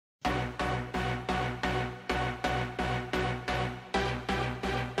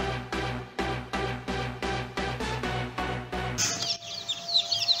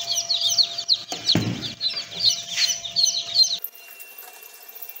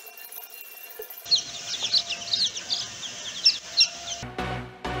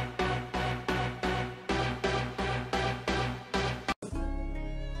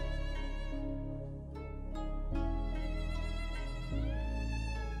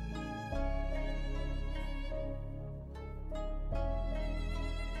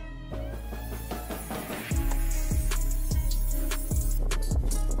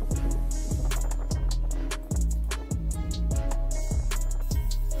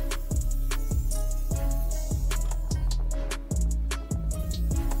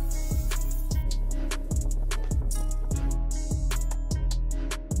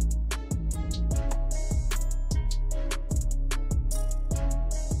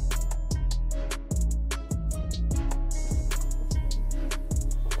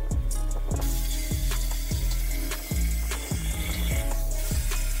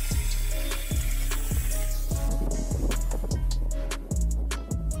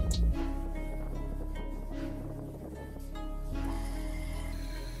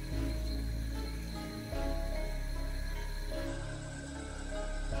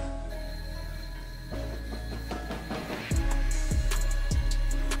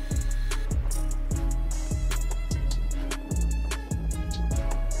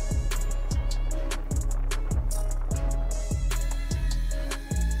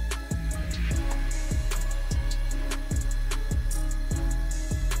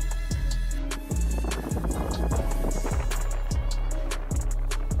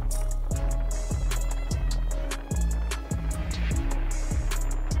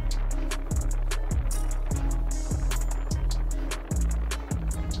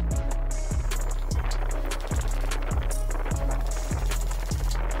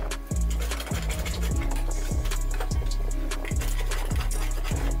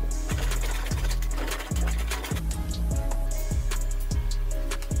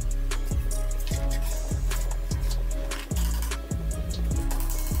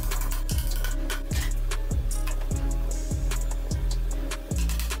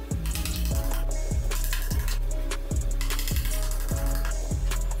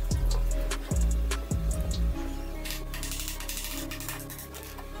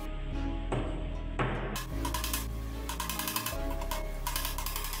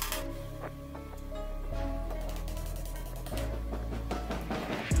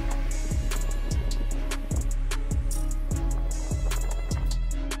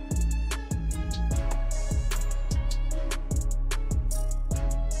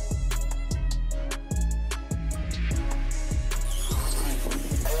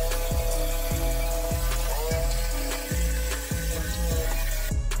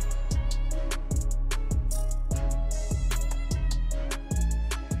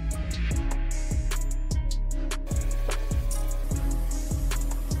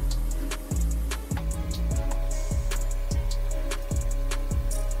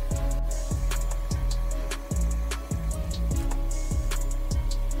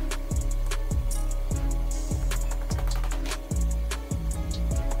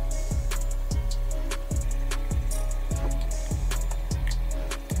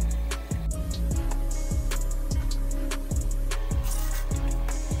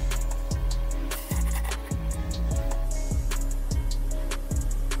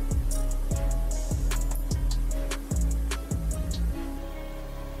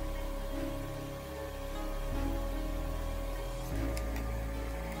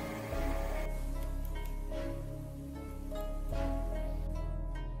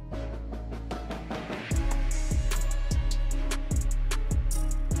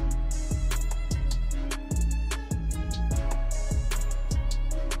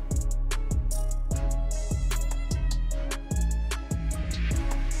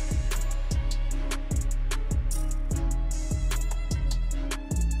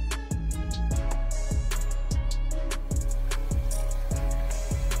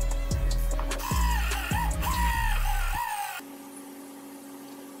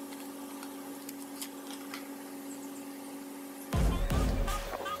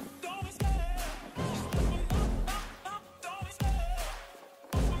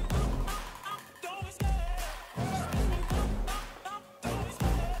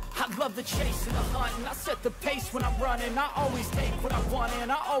love the chase and the hunt, and I set the pace when I'm running. I always take what I want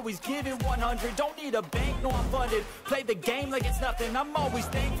and I always give it 100. Don't need a bank, no I'm funded. Play the game like it's nothing. I'm always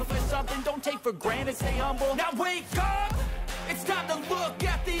thankful for something. Don't take for granted, stay humble. Now wake up! It's time to look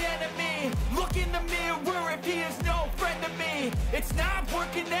at the enemy. Look in the mirror if he is no friend to me. It's not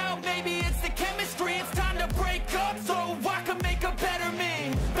working out, maybe it's the chemistry. It's time to break up so I can make a better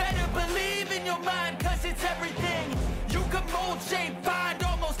me. Better believe in your mind, cause it's everything. You can mold, shape, find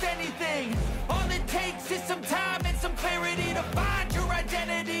almost anything. All it takes is some time and some clarity to find your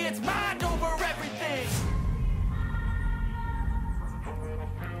identity. It's mind over everything.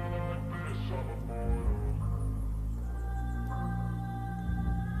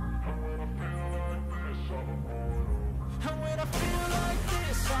 And when I feel like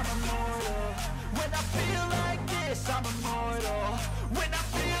this, I'm immortal. When I feel like this, I'm immortal. When I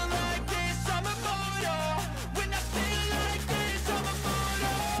feel like this, I'm immortal. When I feel like this, I'm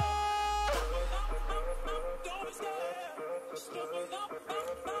immortal. Don't stop.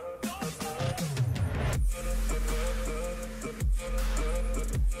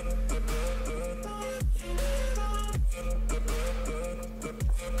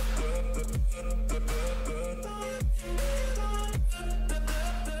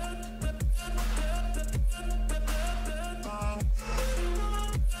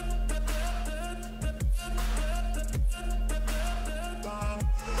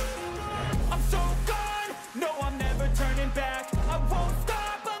 Back. I won't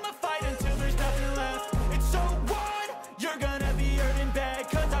stop, I'ma fight until there's nothing left. It's so what? You're gonna be hurting bad,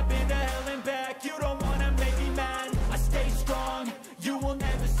 cause I've been to hell and back. You don't wanna make me mad, I stay strong. You will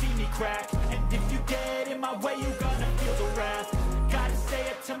never see me crack. And if you get in my way, you're gonna feel the wrath. Gotta say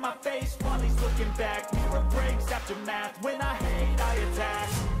it to my face while he's looking back. Mirror breaks after math, when I hate, I attack.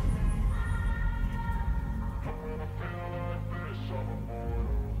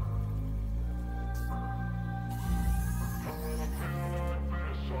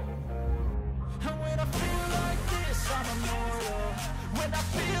 I'm immortal. When I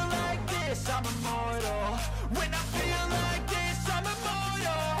feel like this, I'm immortal. When I feel like this, I'm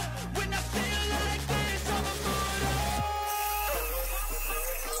immortal. When I feel like this, I'm immortal.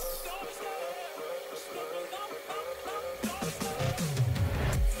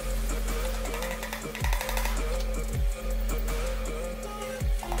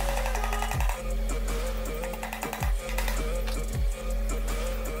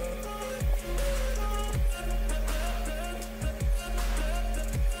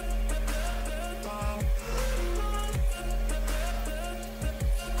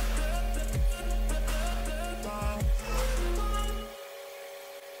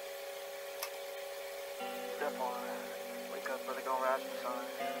 Step 1, wake up early, gon' rise the sun.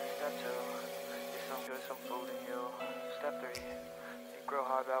 Step 2, get some good, some food in you. Step 3, think real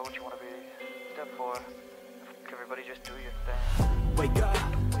hard about what you wanna be. Step 4, everybody just do your thing. Wake up,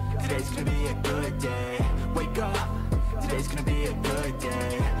 today's gonna be a good day. Wake up, today's gonna be a good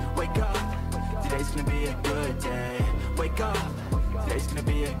day. Wake up, today's gonna be a good day. Wake up, today's gonna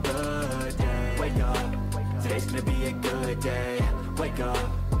be a good day. Wake up, today's gonna be a good day. Wake up,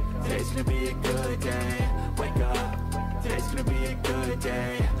 today's gonna be a good day. Wake up, today's gonna be a good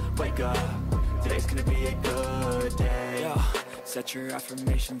day. Wake up, today's gonna be a good day. Yo, set your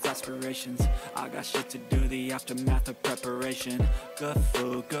affirmations, aspirations. I got shit to do, the aftermath of preparation. Good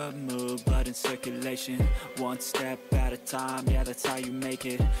food, good mood, blood in circulation. One step at a time, yeah, that's how you make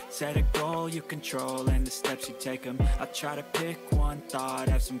it. Set a goal you control and the steps you take them. I try to pick one thought,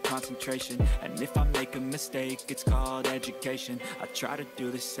 have some concentration. And if I make a mistake, it's called education. I try to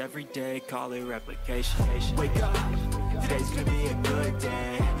do this every day, call it replication. Wake up, today's gonna be a good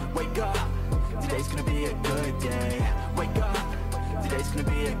day. Wake up, today's gonna be a good day. Wake up, today's gonna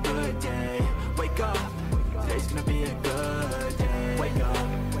be a good day. Wake up, today's gonna be a good day. Wake up,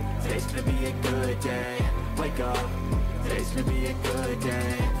 today's gonna be a good day. Wake up, today's gonna be a good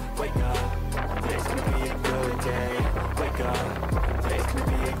day. Wake up, today's gonna be a good day. Wake up, today's gonna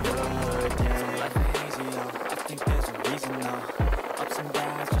be a good day. Life ain't easy, yo, I think there's a reason, though. Ups and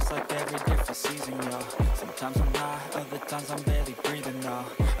downs, just like every different season, yo. Sometimes I'm high, other times I'm barely breathing, though.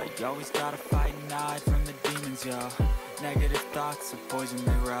 You always gotta fight and hide from the demons, yo. Negative thoughts are poison,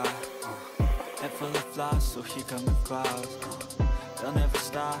 they rot. Head full of flies, so here come the clouds. They'll never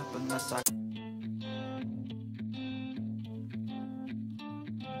stop unless I...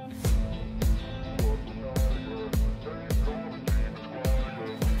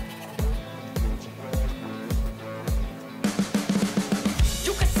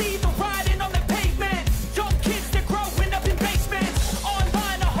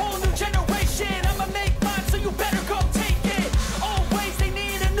 You better go take it. Always they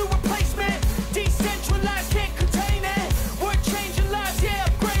need a new replacement.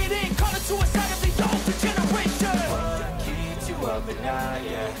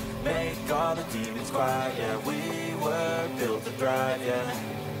 quiet, yeah. We were built to thrive, yeah.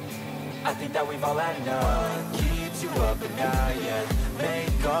 I think that we've all had enough. What keeps you up at night, yeah.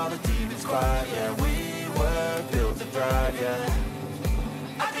 Make all the demons quiet, yeah. We were built to thrive, yeah.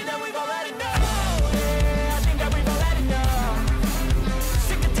 I think that we've all had enough. Yeah, I think that we've all had enough.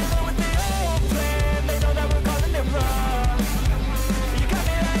 Sick of dealing with the old plan. They know that we're calling it wrong. You got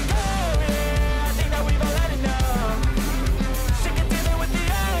me like, oh yeah, I think that we've all had enough. Sick of dealing with the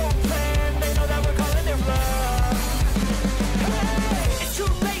old plan. They know that we're calling it wrong. Hey, it's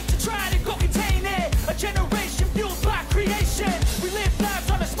too late to try to go contain it. A generation fueled by creation. We live lives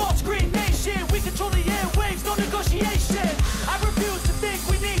on a small screen nation. We control the airwaves, no negotiation. I refuse to think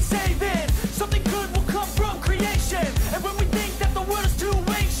we need saving. Something good will come from creation. And when we think that the world is too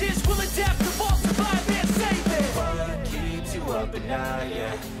anxious, we'll adapt, evolve, survive, and save it. What keeps you up at night,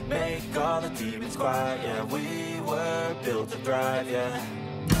 yeah. Make all the demons quiet, yeah. We were built to thrive, yeah.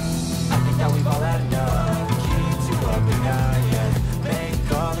 I think that we've all had enough. What keeps you up at night, yeah.